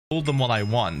told them what I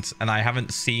want and I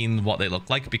haven't seen what they look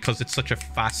like because it's such a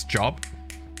fast job,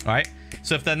 right?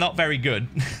 So if they're not very good,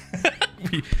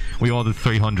 we ordered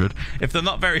 300. If they're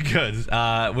not very good,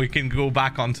 we can go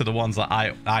back onto the ones that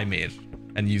I made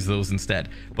and use those instead.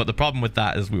 But the problem with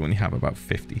that is we only have about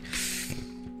 50.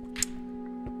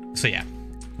 So yeah,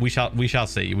 we shall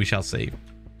see.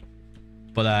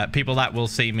 But people that will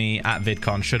see me at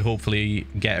VidCon should hopefully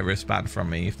get a wristband from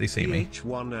me if they see me.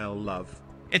 H1L love.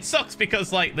 It sucks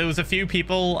because like there was a few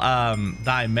people that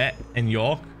I met in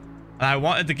York and I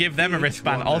wanted to give them a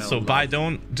wristband also, but I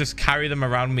don't just carry them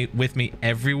around with me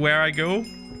everywhere I go.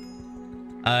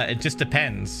 It just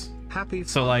depends. Happy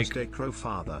so like Day, Crow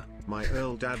Father. My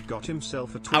Earl Dad got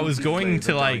himself a I was going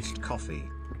to like coffee.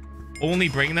 Only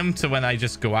bring them to when I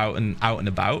just go out and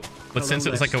about, but since it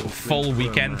was like a full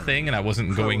weekend thing and I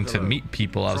wasn't going to meet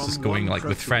people, I was just going like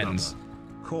with friends.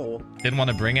 Didn't want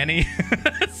to bring any.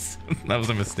 That was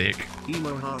a mistake.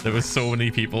 There were so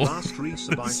many people. Last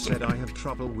resub I said I have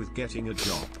trouble with getting a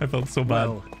job. I felt so bad.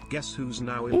 Well, guess who's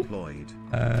now employed?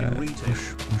 In retail.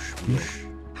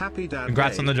 Happy Dad.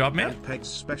 Congrats on the job, mate. Peg's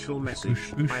special message.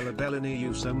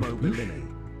 Mobilini.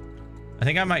 I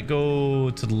think I might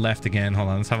go to the left again. Hold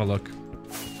on, let's have a look.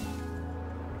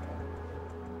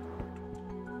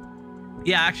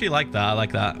 Yeah, I actually like that. I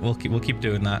like that. We'll keep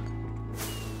doing that.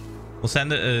 We'll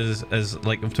send it as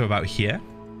like up to about here.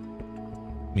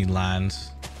 Me land.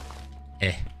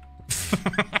 It's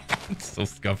so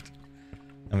scuffed.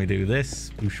 And we do this.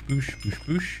 Boosh, boosh, boosh,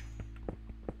 boosh.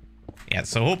 Yeah,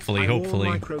 so hopefully, I'll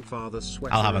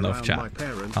have enough chat.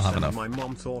 I'll have enough.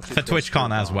 For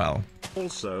TwitchCon as well.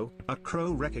 Also, a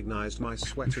crow recognized my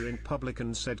sweater in public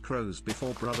and said crows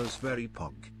before brothers very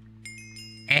pog.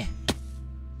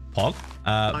 Pog?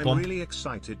 I'm really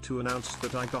excited to announce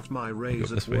that I got my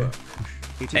raise at work.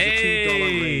 It is a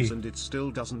 $2 raise and it still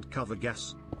doesn't cover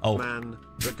gas. Oh. Man,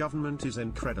 the government is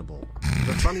incredible.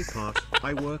 The funny part,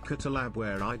 I work at a lab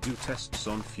where I do tests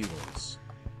on fuels.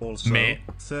 Also,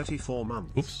 34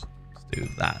 months. Oops. Let's do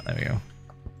that. There we go.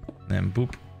 And then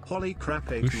boop. Holy crap,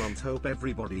 8 month. Hope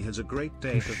everybody has a great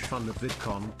day of fun at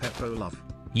VidCon. Peppo love.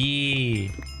 Yeah.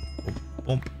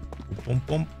 Bump. Bump.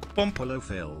 Bump. Bump. Hello,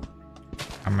 Phil.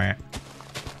 You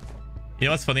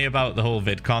know what's funny about the whole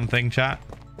VidCon thing, chat?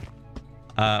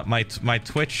 My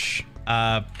Twitch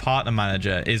partner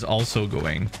manager is also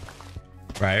going,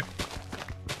 right?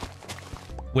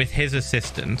 With his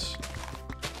assistant.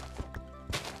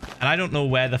 And I don't know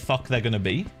where the fuck they're gonna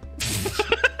be.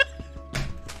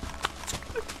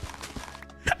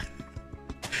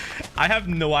 I have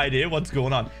no idea what's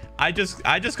going on. I just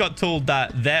got told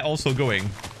that they're also going.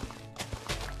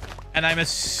 And I'm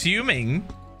assuming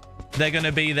they're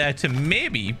gonna be there to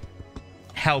maybe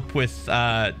help with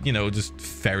you know, just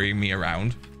ferrying me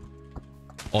around.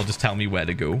 Or just tell me where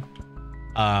to go.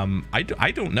 I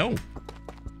don't know.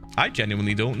 I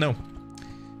genuinely don't know.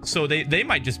 So they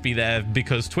might just be there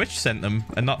because Twitch sent them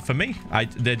and not for me.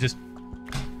 They're just...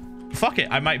 Fuck it.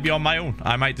 I might be on my own.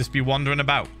 I might just be wandering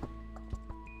about.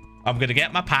 I'm going to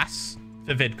get my pass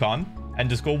for VidCon and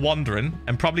just go wandering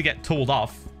and probably get told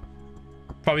off.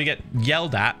 Probably get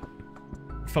yelled at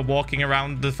for walking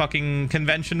around the fucking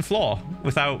convention floor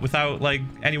without like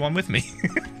anyone with me.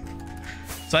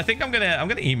 So I think I'm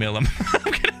gonna email them.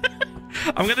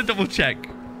 I'm gonna double check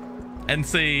and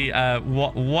see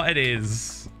what it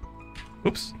is.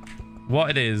 Oops, what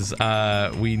it is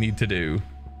we need to do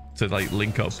to like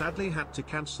link up. Sadly had to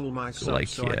cancel my sub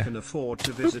so I can afford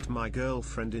to visit my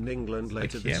girlfriend in England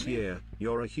later this year.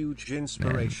 You're a huge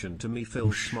inspiration to me,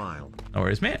 Phil. Smile. No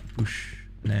worries, mate. Boosh.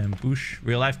 And then boosh.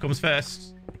 Real life comes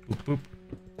first. Boop, boop.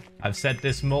 I've said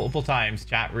this multiple times,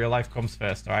 chat. Real life comes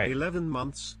first, all right? 11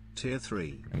 months. Tier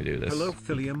 3. Let me do this. Hello,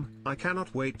 Philium. I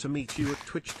cannot wait to meet you at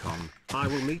TwitchCon. I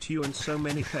will meet you and so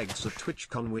many pegs at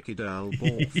TwitchCon. Wicked Earl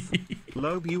Borf.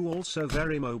 Lobe, you also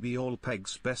very moby. All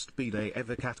pegs best be day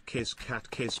ever. Cat kiss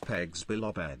pegs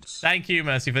below beds. Thank you,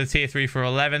 Mercy, for the tier 3 for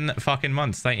 11 fucking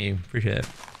months. Thank you. Appreciate it.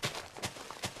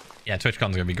 Yeah,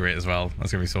 TwitchCon's gonna be great as well.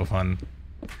 That's gonna be so fun.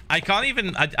 I can't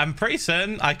even... I'm pretty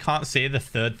certain I can't say the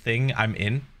third thing I'm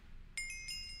in.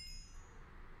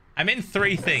 I'm in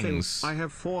 3 things. I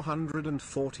have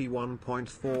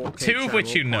 441.4. 2 of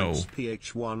which you know.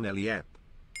 PH1 Eliep.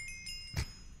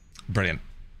 Brilliant.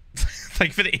 Thank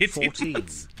you for the 18 14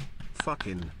 months.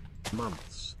 Fucking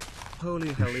months.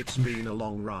 Holy hell, it's been a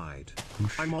long ride.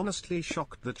 I'm honestly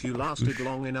shocked that you lasted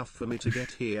long enough for me to get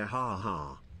here,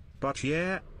 haha. But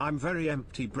yeah, I'm very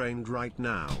empty-brained right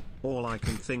now. All I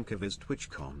can think of is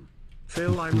TwitchCon.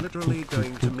 Phil, I'm literally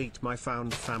going to meet my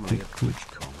found family at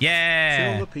TwitchCon.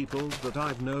 Yeah. Phil, the people that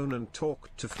I've known and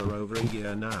talked to for over a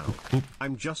year now.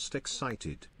 I'm just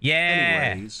excited.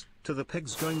 Yeah. Anyways, to the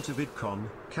pigs going to VidCon,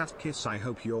 cat kiss, I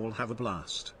hope you all have a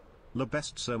blast. Le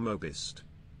best so mobist.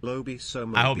 Lobi so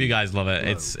mobi. I hope you guys love it.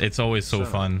 It's always so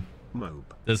fun. Mob.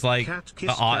 There's like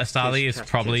the artist alley is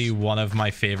probably one of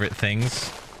my favorite things.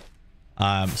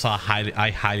 So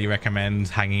I highly recommend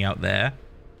hanging out there.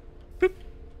 Boop.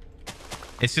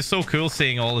 It's just so cool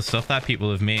seeing all the stuff that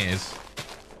people have made,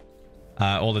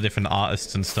 all the different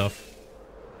artists and stuff,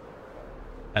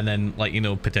 and then like, you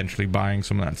know, potentially buying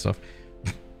some of that stuff.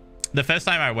 The first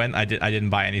time I went, I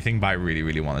didn't buy anything, but I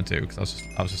really wanted to, because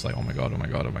I was just like, oh my god,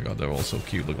 they're all so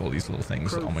cute. Look at all these little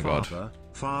things. Crow oh my god.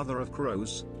 Father of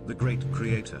crows, the great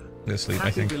creator. They're asleep, Happy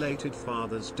I think. belated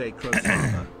Father's Day, Crow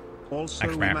Father.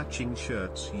 Also matching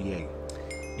shirts, yay.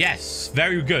 Yes,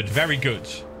 very good, very good.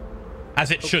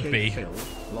 As it should be. Phil,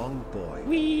 long boy.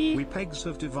 Wee. We pegs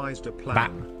have devised a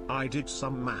plan. I did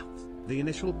some math. The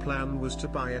initial plan was to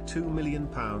buy a £2 million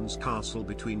castle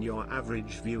between your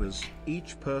average viewers.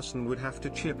 Each person would have to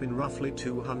chip in roughly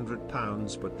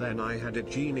 £200, but then I had a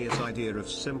genius idea of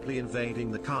simply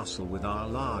invading the castle with our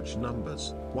large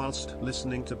numbers, whilst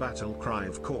listening to battle cry,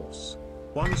 of course.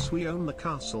 Once we own the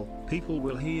castle, people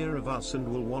will hear of us and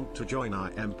will want to join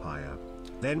our empire.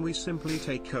 Then we simply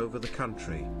take over the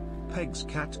country. Peg's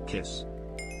cat kiss.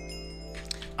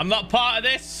 I'm not part of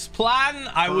this plan.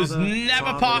 I was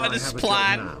never part of this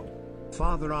plan.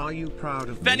 Father, are you proud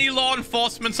of me? If any law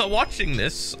enforcement are watching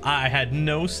this, I had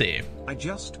no say. I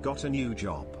just got a new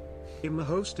job. I'm the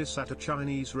hostess at a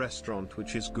Chinese restaurant,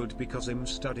 which is good because I'm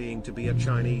studying to be a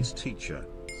Chinese teacher.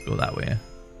 Let's go that way.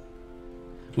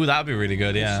 Ooh, that would be really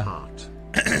good, yeah.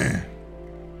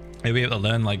 You'll be able to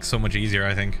learn like so much easier,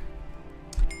 I think.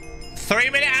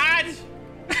 3-minute ad!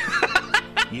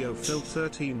 Yo, Phil,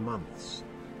 13 months.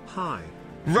 Hi.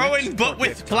 Rowan, but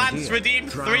with plans redeemed.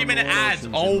 3-minute ad.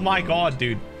 Oh my god,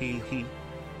 dude.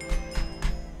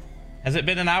 Has it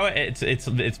been an hour? It's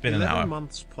been an hour.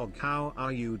 Months, Pog. How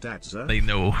are you, Dadza? They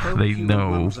know. They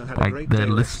know. Like, they're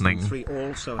listening.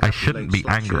 I shouldn't be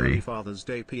angry.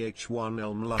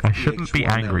 I shouldn't be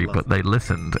angry, but they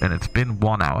listened, and it's been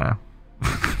 1 hour.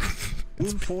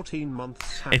 14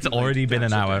 months. It's already been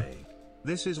an hour.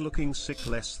 This is looking sick.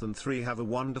 Less than 3. Have a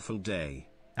wonderful day.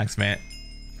 Thanks, mate.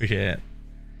 Appreciate it.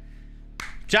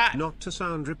 Chat. Not to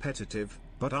sound repetitive,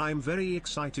 but I'm very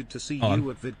excited to see you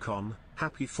at VidCon.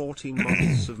 Happy 14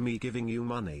 months of me giving you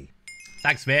money.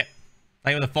 Thanks, mate.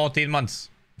 Thank you for the 14 months.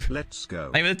 Let's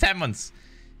go. Thank you for the 10 months.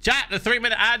 Chat, the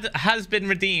 3-minute ad has been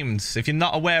redeemed. If you're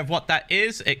not aware of what that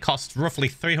is, it costs roughly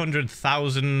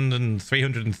 300,000 and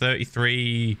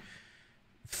 333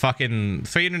 fucking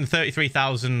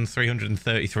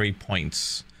 333,333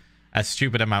 points. A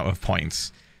stupid amount of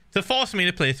points to force me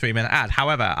to play a 3-minute ad.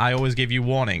 However, I always give you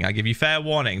warning. I give you fair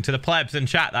warning to the plebs in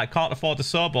chat that can't afford to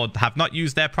sub or have not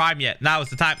used their Prime yet. Now is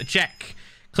the time to check.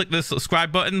 Click the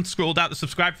subscribe button, scroll down to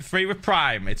subscribe for free with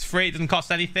Prime. It's free, it doesn't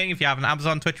cost anything. If you have an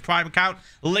Amazon Twitch Prime account,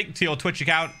 link to your Twitch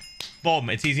account. Boom,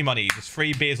 it's easy money. It's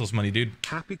free Bezos money, dude.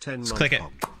 Happy 10 months. Click it.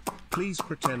 Please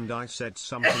pretend I said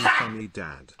something funny,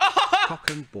 Dad.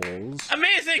 Cock and balls.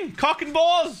 Amazing! Cock and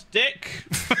balls, dick.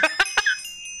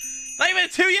 Not even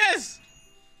 2 years.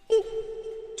 Ooh.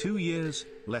 2 years,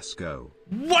 let's go.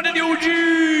 What a new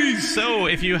G's! So,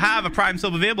 if you have a Prime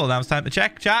sub available, now it's time to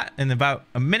check, chat. In about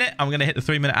a minute, I'm going to hit the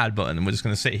 3-minute ad button, and we're just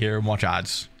going to sit here and watch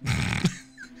ads.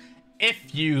 If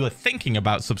you are thinking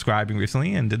about subscribing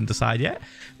recently and didn't decide yet,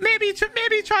 maybe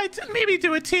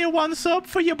do a tier 1 sub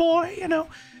for your boy, you know.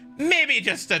 Maybe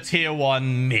just a tier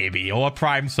 1, maybe, or a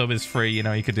Prime sub is free, you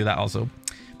know, you could do that also.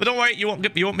 But don't worry, you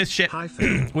won't miss shit. Hi,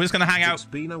 Phil. We're just gonna hang out. It's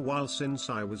been a while since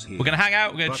I was here. We're gonna hang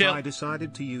out. We're gonna chill. I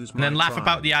decided to use and then laugh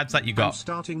about the ads that you got. I'm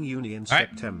starting uni in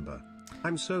September.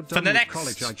 I'm so done with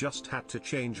college. I just had to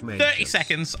change majors. 30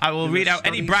 seconds. I will read out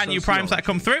any brand new primes that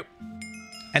come through,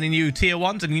 any new tier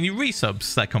 1s, and any new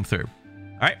resubs that come through.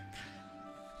 All right.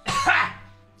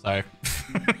 Sorry.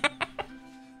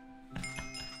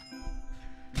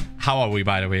 How are we,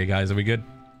 by the way, guys? Are we good?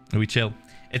 Are we chill?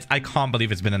 I can't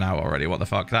believe it's been an hour already. What the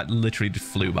fuck? That literally just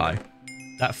flew by.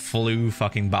 That flew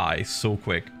fucking by so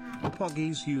quick.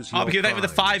 Poggies use thank you for the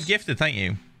 5 gifted. Thank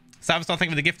you. Savastar, thank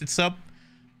you for the gifted sub.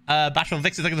 Bashful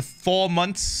Vixen, thank you for the 4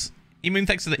 months. Emoon,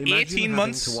 thanks for the 18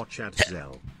 months. To watch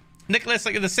Nicholas,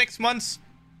 thank you for the 6 months.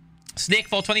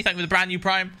 Snake420, thank you for the brand new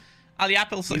Prime. Ali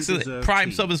Apple, thanks for the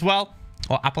Prime sub as well.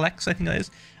 Or Apple X, I think that is.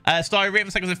 Starry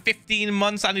Raven, thank you for the 15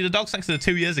 months. Andy the Dogs, thanks for the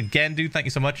 2 years again, dude. Thank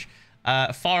you so much.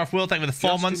 Far Off World, thank you for the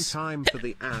 4 months. Just in time for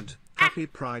the ad. Happy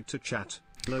Pride to chat.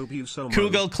 Love you so much. Cool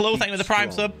Girl Chloe, thank you for the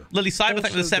Prime sub. Lily Cyber, thank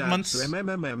you for the 7 months. Still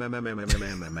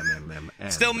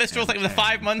Mistral, thank you for the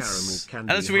 5 months.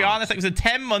 Alice Rihanna, thank you for the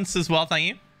 10 months as well, thank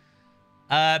you.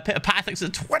 Peter Pat, thanks for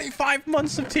the 25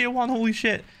 months of tier 1, holy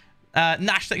shit.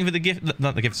 Nash, thank you for the gift,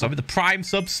 not the gift sub, the Prime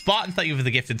sub. Spartan, thank you for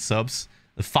the gifted subs.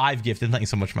 The 5 gifted, thank you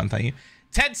so much, man, thank you.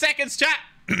 10 seconds, chat.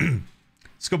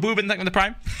 Skaboobin, thank you for the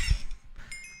Prime.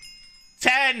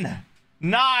 10,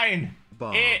 9,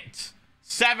 8,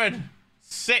 7,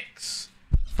 6,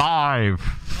 5,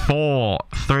 4,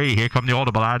 3. Here come the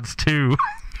audible ads. 2.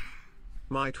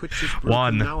 My Twitch is broken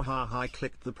 1. Now, I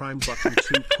clicked the Prime button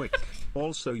too quick.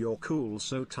 Also, you're cool,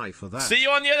 so tight for that. See you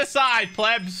on the other side,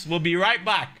 plebs. We'll be right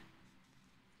back.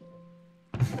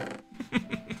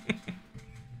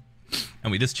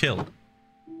 And we just chilled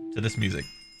to this music.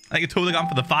 I think you're totally gone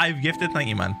for the 5 gifted. Thank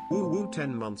you, man. Woo woo,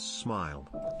 10 months smile.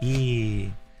 Yeah.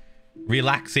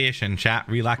 Relaxation, chat.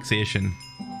 Relaxation.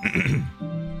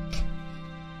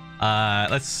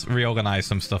 Let's reorganize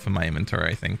some stuff in my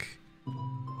inventory, I think.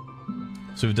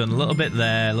 So we've done a little bit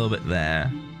there, a little bit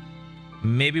there.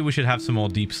 Maybe we should have some more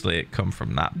deep slate come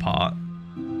from that part.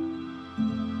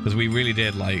 Because we really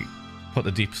did, like, put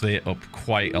the deep slate up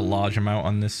quite a large amount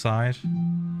on this side.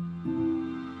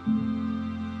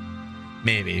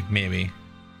 Maybe.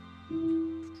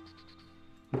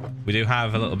 We do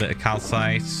have a little bit of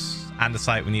calcite.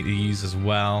 Andesite we need to use as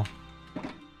well.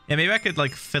 Yeah, maybe I could,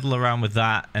 like, fiddle around with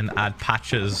that and add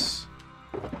patches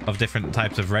of different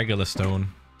types of regular stone.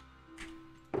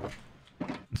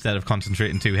 Instead of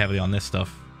concentrating too heavily on this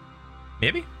stuff.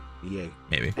 Maybe? Yeah.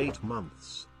 Maybe. 8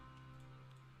 months.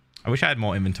 I wish I had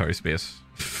more inventory space.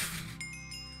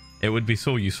 It would be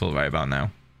so useful right about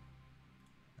now.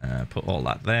 Put all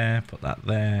that there. Put that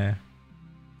there.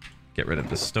 Get rid of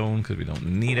the stone because we don't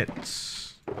need it.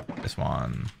 This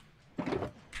one.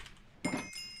 Put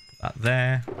that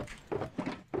there.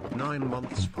 9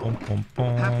 months.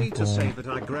 Happy to say that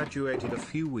I graduated a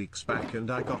few weeks back and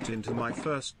I got into my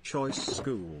first choice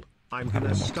school. I'm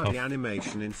gonna study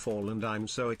animation in fall and I'm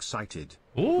so excited.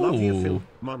 Ooh. Love you, Phil,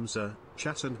 Mumza,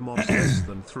 chat and mobs less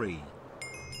than 3.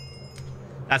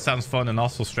 That sounds fun and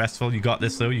also stressful. You got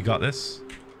this though, you got this.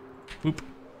 Boop.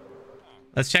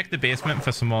 Let's check the basement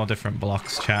for some more different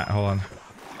blocks, chat. Hold on.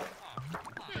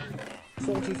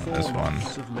 44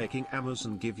 months of making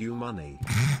Amazon give you money.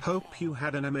 Hope you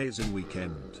had an amazing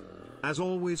weekend. As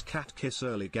always, cat kiss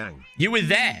early gang. You were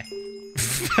there.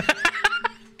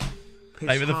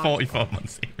 Over the 44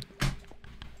 months.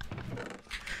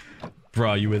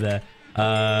 Bro, you were there.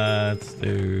 Let's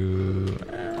do...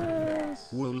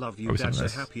 We'll love you. That's a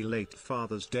happy late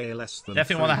Father's Day less than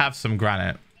Definitely want to have some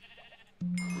granite.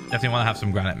 Definitely want to have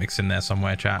some granite mixed in there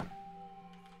somewhere, chat.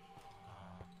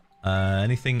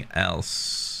 Anything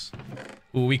else?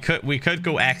 Ooh, we could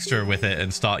go extra with it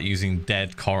and start using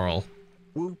dead coral.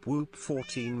 Whoop whoop,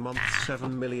 14 months,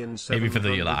 7 million. Maybe for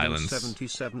the islands.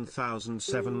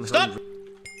 77,700. Stop!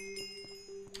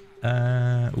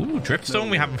 Ooh, dripstone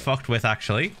we haven't fucked with,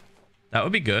 actually. That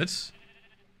would be good.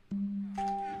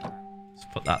 Let's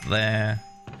put that there.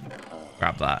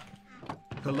 Grab that.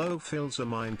 Hello, Philza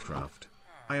Minecraft.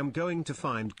 I am going to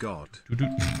find God.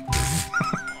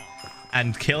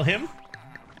 And kill him?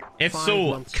 If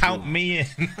so, count me in.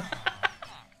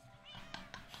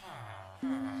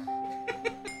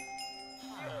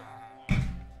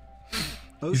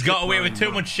 He's got away with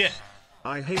too much shit.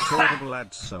 I hate audible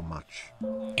ads so much.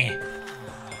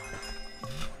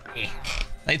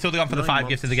 They totally gone for the 5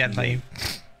 gifted again, thank you.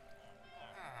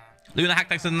 Luna Hack,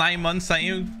 thanks for the 9 months, thank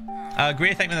you.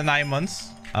 Great, thank you for the 9 months.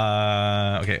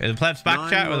 Okay, are the plebs back,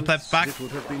 chat? Are the plebs back? It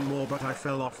would have been more, but I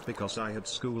fell off because I had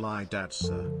school dad,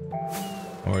 sir.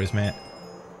 No worries, mate.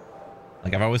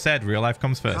 Like I've always said, real life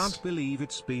comes first. Can't believe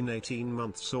it's been 18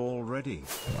 months already.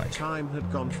 Time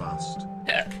had gone fast.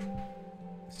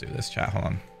 Let's do this, chat. Hold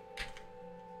on.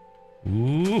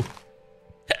 Ooh.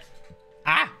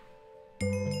 Ah!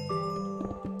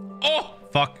 Oh!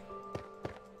 Fuck.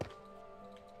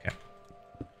 Okay.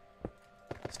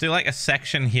 Let's do like a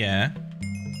section here.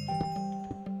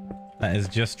 That is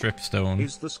just dripstone.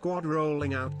 Is the squad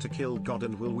rolling out to kill God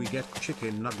and will we get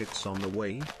chicken nuggets on the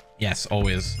way? Yes,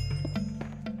 always.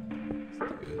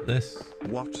 Do this.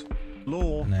 What?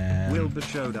 Law? Wilbur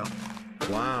showed up.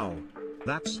 Wow.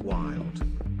 That's wild.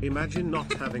 Imagine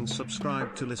not having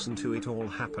subscribed to listen to it all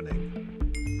happening.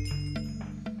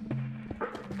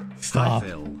 Stop. Hi,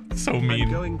 Phil. So mean.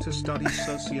 I'm going to study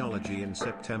sociology in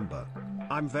September.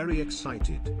 I'm very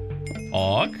excited.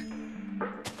 Og?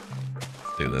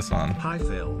 Let's do this one. Hi,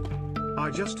 Phil. I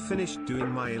just finished doing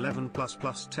my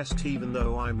 11++ test even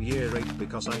though I'm year 8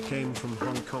 because I came from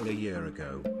Hong Kong a year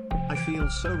ago. I feel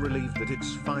so relieved that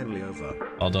it's finally over.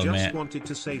 Well done, Just mate. wanted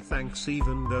to say thanks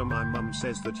even though my mum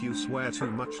says that you swear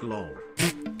too much lol.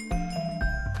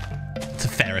 It's a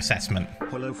fair assessment.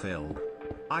 Hello Phil.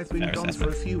 I've been gone for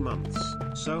a few months,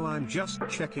 so I'm just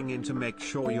checking in to make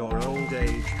sure your old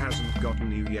age hasn't gotten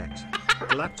you yet.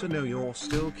 Glad to know you're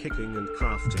still kicking and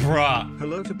crafting. Bruh.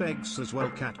 Hello to Begs as well,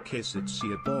 cat kiss, it's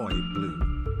your boy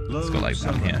Blue. Let's go like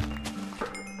that here.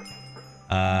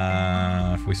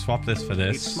 If we swap this for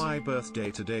this. It's my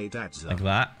birthday today, Dad's. Like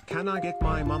that. Can I get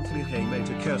my monthly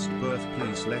Haymaker cursed birth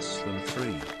please less than 3?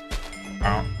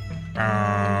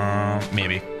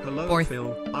 Maybe. Hello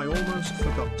Phil, I almost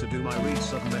forgot to do my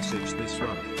resub message this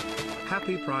run.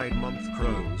 Happy Pride Month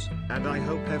Crows, and I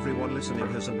hope everyone listening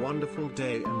has a wonderful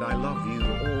day and I love you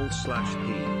all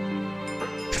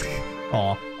 /P.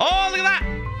 Aw. Oh, look at that!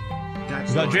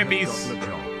 Dad's, We got I have drippies. gotten a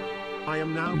job. I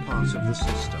am now part of the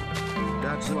system.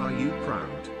 Dad's, are you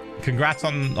proud? Congrats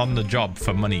on the job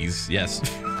for monies, yes.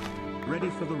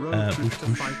 Ready for the road trip to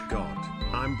fight God.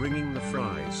 I'm bringing the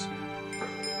fries.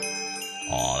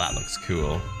 Oh, that looks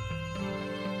cool.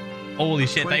 Holy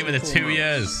shit, thank you for the 2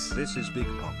 years. This is Big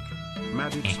Pog.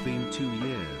 Mad, it's been 2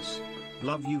 years.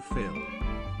 Love you, Phil.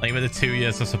 Thank you for the 2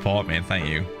 years of support, man. Thank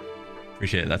you.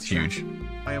 Appreciate it. That's huge.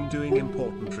 I am doing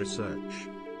important research.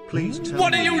 Please tell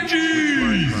What me are you, which G's?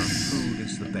 Minecraft food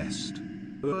is the best.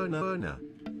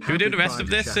 Should we do the rest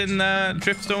of this in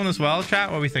Driftstone as well,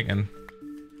 chat? What are we thinking?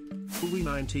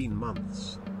 19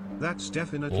 months. That's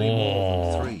definitely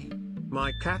more than 3.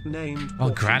 My cat named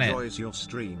Granite. enjoys your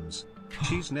streams.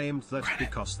 She's named that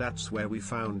because that's where we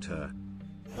found her.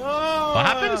 Oh, What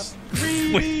happens?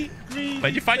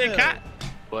 Where'd you find your cat?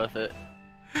 Worth it.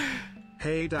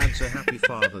 Hey Dad's, a happy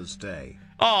Father's Day.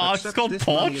 Oh, it's Accept called this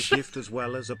money as Porch. gift as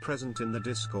well as a present in the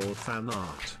Discord fan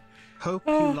art. Hope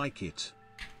you like it.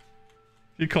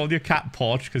 You called your cat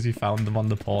Porch because you found them on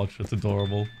the porch. That's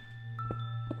adorable.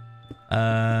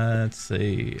 Let's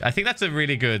see. I think that's a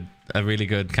really good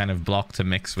kind of block to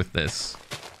mix with this.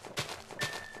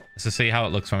 Let's just see how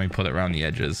it looks when we put it around the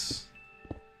edges.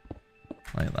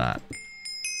 Like that.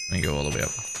 Let me go all the way up.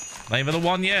 Thank you for the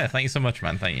 1 year. Thank you so much,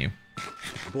 man. Thank you.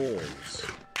 Balls.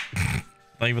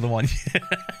 Thank you for the 1 year.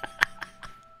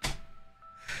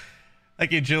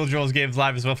 Thank you, Jill Draws Games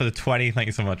Live as well for the 20. Thank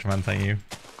you so much, man. Thank you.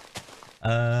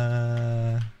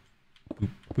 Boop,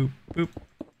 boop, boop.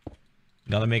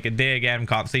 Gotta make a day again.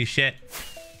 Can't see shit.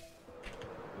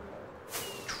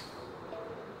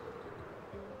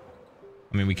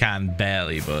 I mean, we can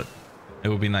barely, but it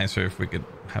would be nicer if we could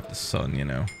have the sun, you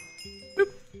know. Boop.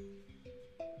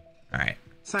 All right.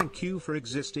 Thank you for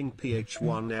existing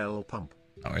PH1L pump.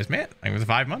 No worries, mate. Thank you for the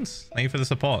 5 months. Thank you for the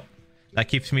support. That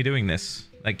keeps me doing this.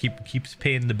 That keeps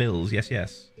paying the bills. Yes,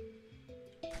 yes.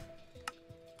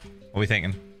 What are we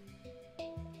thinking?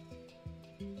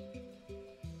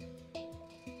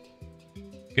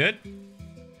 Good?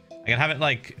 I can have it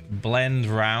like blend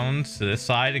round to this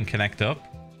side and connect up.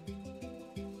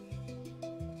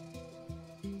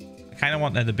 I kind of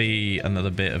want there to be another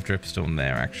bit of dripstone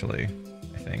there, actually.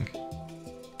 I think.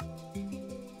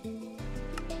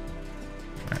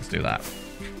 Let's do that.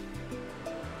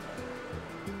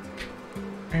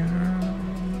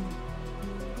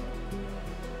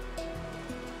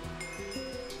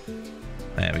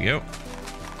 There we go.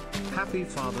 Happy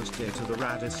Father's Day to the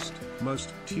raddest,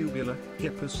 most tubular,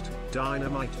 hippest,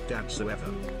 dynamite dads ever.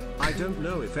 I don't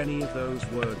know if any of those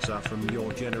words are from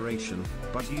your generation,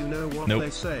 but you know what they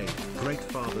say. Great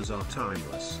fathers are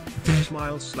timeless.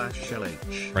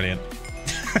 Smile/LH. Brilliant.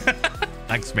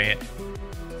 Thanks, mate.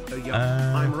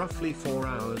 I'm roughly 4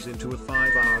 hours into a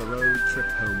 5-hour road trip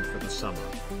home for the summer.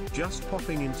 Just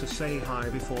popping in to say hi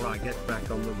before I get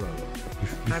back on the road.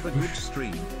 Have a good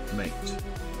stream, mate.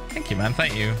 Thank you, man.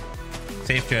 Thank you.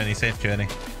 Safe journey, safe journey.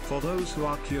 For those who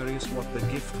are curious what the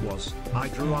gift was, I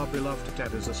drew our beloved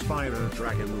dad as a Spyro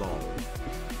Dragon lol.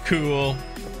 Cool.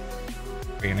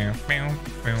 I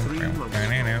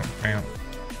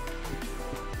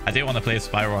do want to play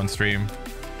Spyro on stream.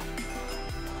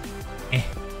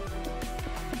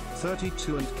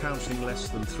 32 and counting less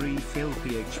than 3 Phil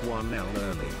PH1L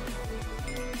early.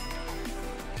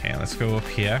 Okay, let's go up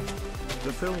here.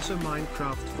 The Philza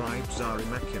Minecraft vibes are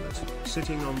immaculate.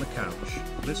 Sitting on the couch,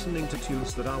 listening to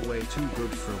tunes that are way too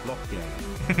good for a block game.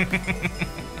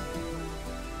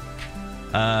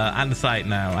 And the site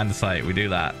now, and the site. We do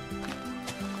that.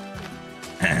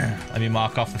 Let me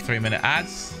mark off the 3-minute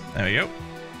ads. There we go.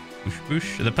 Boosh,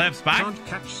 boosh. Are the plebs back?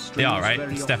 They are, right?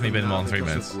 It's definitely been more than 3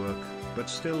 minutes. Work, but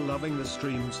still loving the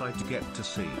streams I get to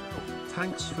see.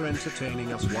 Thanks for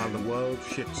entertaining us while the world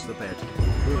shits the bed.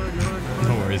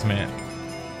 No worries, mate.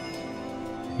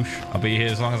 I'll be here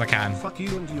as long as I can. Fuck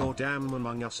you and your damn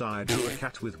Among Us. I do a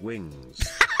cat with wings.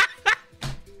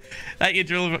 Thank you,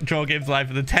 Draw Games Live,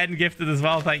 for the 10 gifted as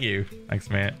well. Thank you. Thanks,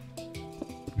 mate.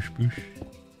 Boosh, boosh.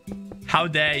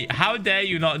 How dare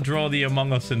you not draw the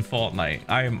Among Us in Fortnite?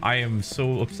 I am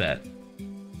so upset.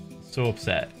 So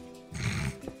upset.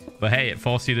 But hey, it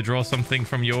forced you to draw something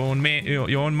from your own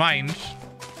mind,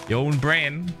 your own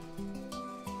brain.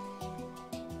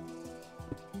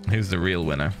 Who's the real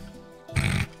winner?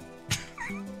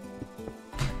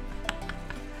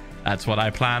 That's what I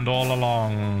planned all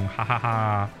along. Ha ha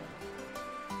ha.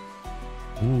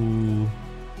 Ooh.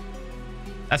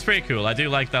 That's pretty cool. I do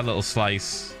like that little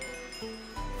slice.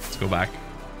 Let's go back.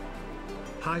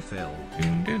 Hi Phil.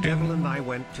 Devil and I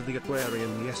went to the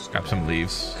aquarium yesterday. Grab some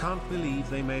leaves. Can't believe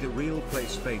they made a real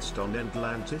place based on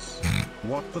Atlantis.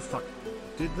 What the fuck?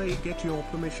 Did they get your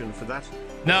permission for that?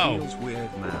 No. Feels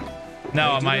weird, man.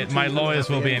 No, my lawyers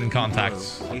will be in contact.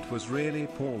 It was really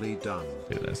poorly done.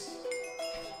 Do this.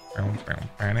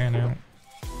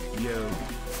 Yo.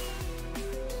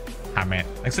 Ah, man.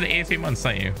 Thanks for the 18 months,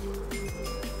 thank you.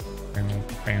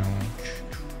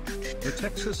 The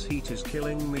Texas heat is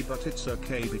killing me, but it's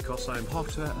okay because I'm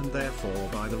hotter, and therefore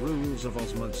by the rules of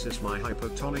osmosis my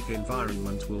hypotonic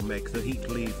environment will make the heat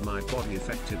leave my body,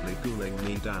 effectively cooling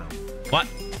me down. What?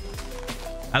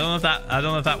 I don't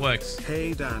know if that works.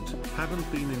 Hey Dad,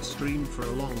 haven't been in stream for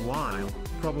a long while,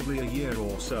 probably a year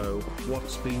or so.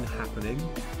 What's been happening?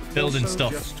 Building also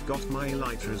stuff. Just got my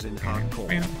elytras in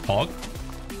hardcore. Pog.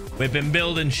 We've been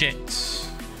building shit.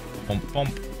 Bump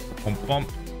bump bump bump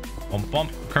bump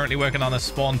bump. Currently working on a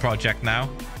spawn project now.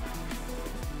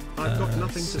 I've got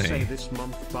nothing to say this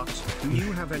month, but do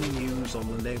you have any news on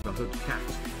the neighborhood cat?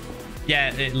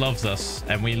 Yeah, it loves us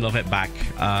and we love it back.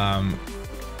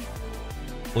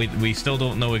 We still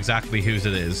don't know exactly whose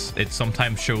it is. It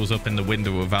sometimes shows up in the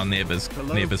window of our neighbor's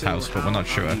house, but we're not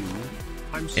sure.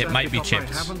 It might be Chips.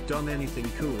 I haven't done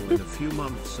anything cool in a few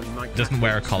months, and my doesn't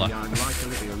wear a collar. I'm like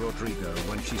Olivia Rodrigo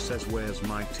when she says, "Where's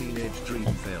my teenage dream,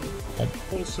 Phil?"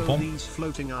 Also, these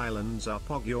floating islands are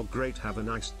pog. You're great. Have a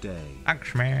nice day.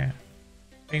 Thanks, man.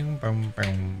 Boom, boom,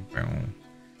 boom, boom.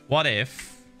 What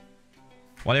if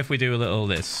we do a little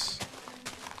this?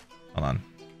 Hold on.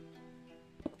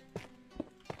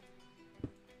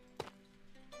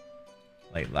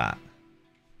 Like that.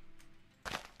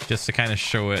 Just to kind of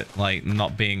show it like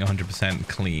not being 100%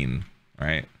 clean,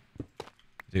 right?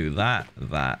 Do that,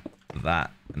 that,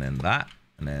 that, and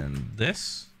then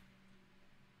this.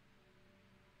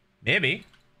 Maybe.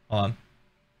 Hold on.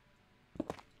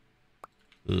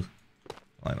 Ugh.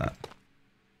 Like that.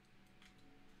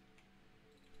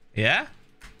 Yeah?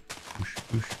 Boosh,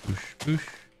 boosh, boosh, boosh.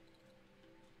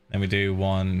 Then we do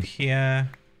one here.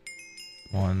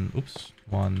 One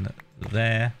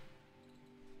there.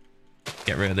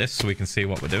 Get rid of this so we can see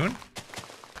what we're doing.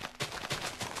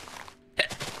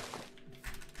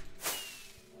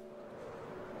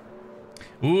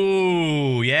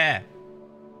 Ooh, yeah.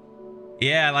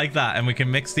 Yeah, I like that. And we can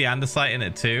mix the andesite in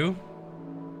it too.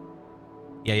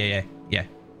 Yeah.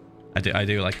 I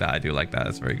do like that. I do like that.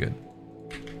 That's very good.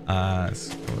 Let's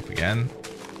go up again.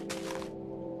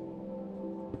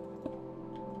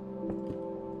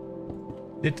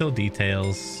 Little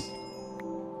details.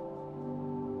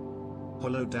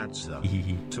 Hello Dadza.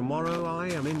 Tomorrow I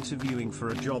am interviewing for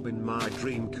a job in my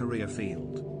dream career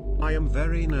field. I am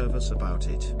very nervous about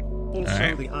it.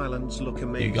 Also, the islands look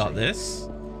amazing. You got this.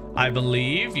 I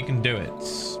believe you can do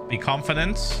it. Be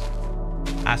confident.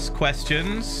 Ask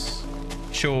questions.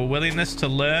 Show a willingness to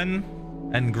learn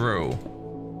and grow.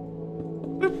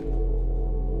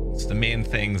 Boop. It's the main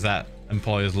things that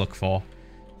employers look for.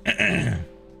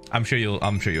 I'm sure you'll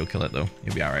kill it though.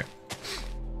 You'll be all right.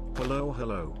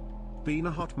 Hello. Been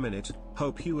a hot minute.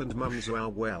 Hope you and mums are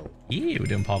well. Yeah, we're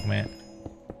doing Pog, mate.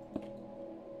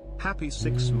 Happy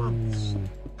 6 months.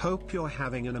 Hope you're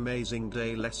having an amazing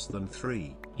day. Less than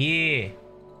 3. Yeah.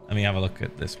 Let me have a look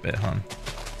at this bit, hon.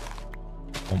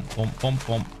 Bump, bump, bump,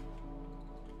 bump.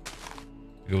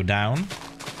 Go down.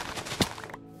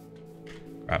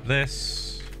 Grab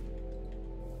this.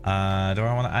 Do I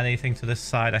want to add anything to this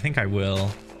side? I think I will.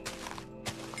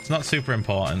 It's not super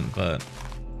important, but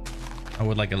I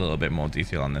would like a little bit more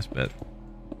detail on this bit.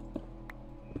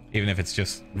 Even if it's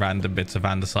just random bits of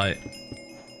andesite.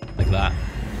 Like that.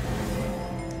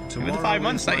 Tomorrow 5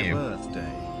 months, is my ain't you?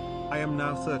 birthday. I am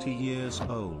now 30 years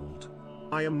old.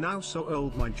 I am now so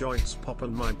old my joints pop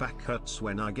and my back hurts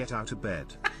when I get out of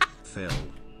bed.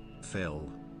 Phil,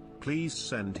 please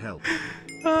send help.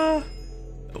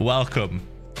 Welcome.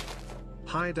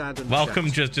 Hi Dad and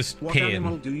welcome. Chat. Just what peeing.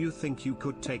 animal do you think you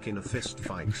could take in a fist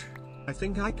fight? I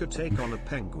think I could take on a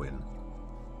penguin.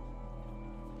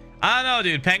 I don't know,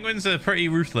 dude. Penguins are pretty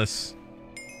ruthless.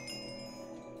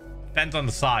 Depends on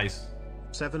the size.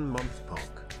 7-month POC.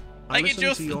 Thank you,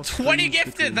 just 20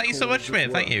 gifted. Thank you so much,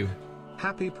 mate. Thank you.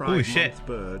 Happy Pride shit. Month,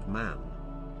 Bird Man.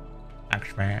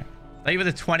 Thanks, man. Thank you for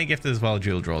the 20 gifted as well,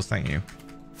 Jewel Draws. Thank you.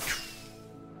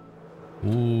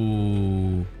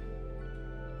 Ooh.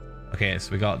 Okay,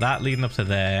 so we got that leading up to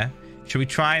there. Should we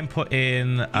try and put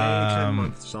in 10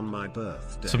 months on my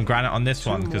birthday. some granite on this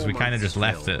one? Because we kind of just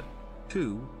left still. it.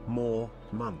 2 more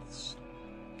months.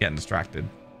 Getting distracted.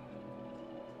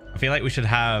 I feel like we should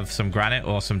have some granite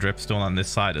or some dripstone on this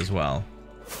side as well.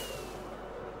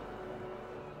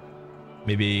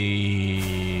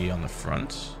 Maybe on the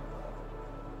front.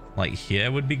 Like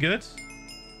here would be good.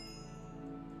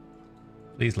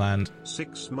 Please land.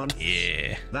 6 months.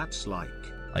 Yeah. That's like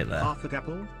that. half a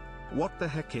apple? What the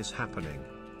heck is happening?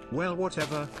 Well,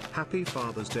 whatever. Happy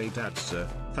Father's Day, Dad, sir.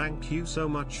 Thank you so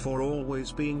much for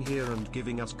always being here and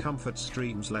giving us comfort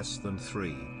streams less than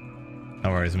 3. No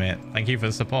worries, mate. Thank you for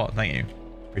the support. Thank you.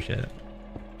 Appreciate it.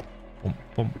 Boom,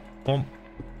 boom, boom,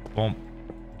 boom,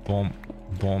 boom,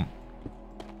 boom.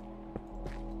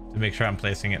 To make sure I'm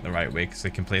placing it the right way, because I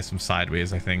can place them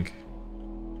sideways, I think.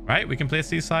 Right? We can place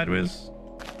these sideways.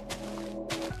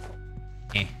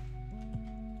 Do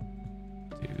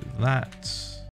that.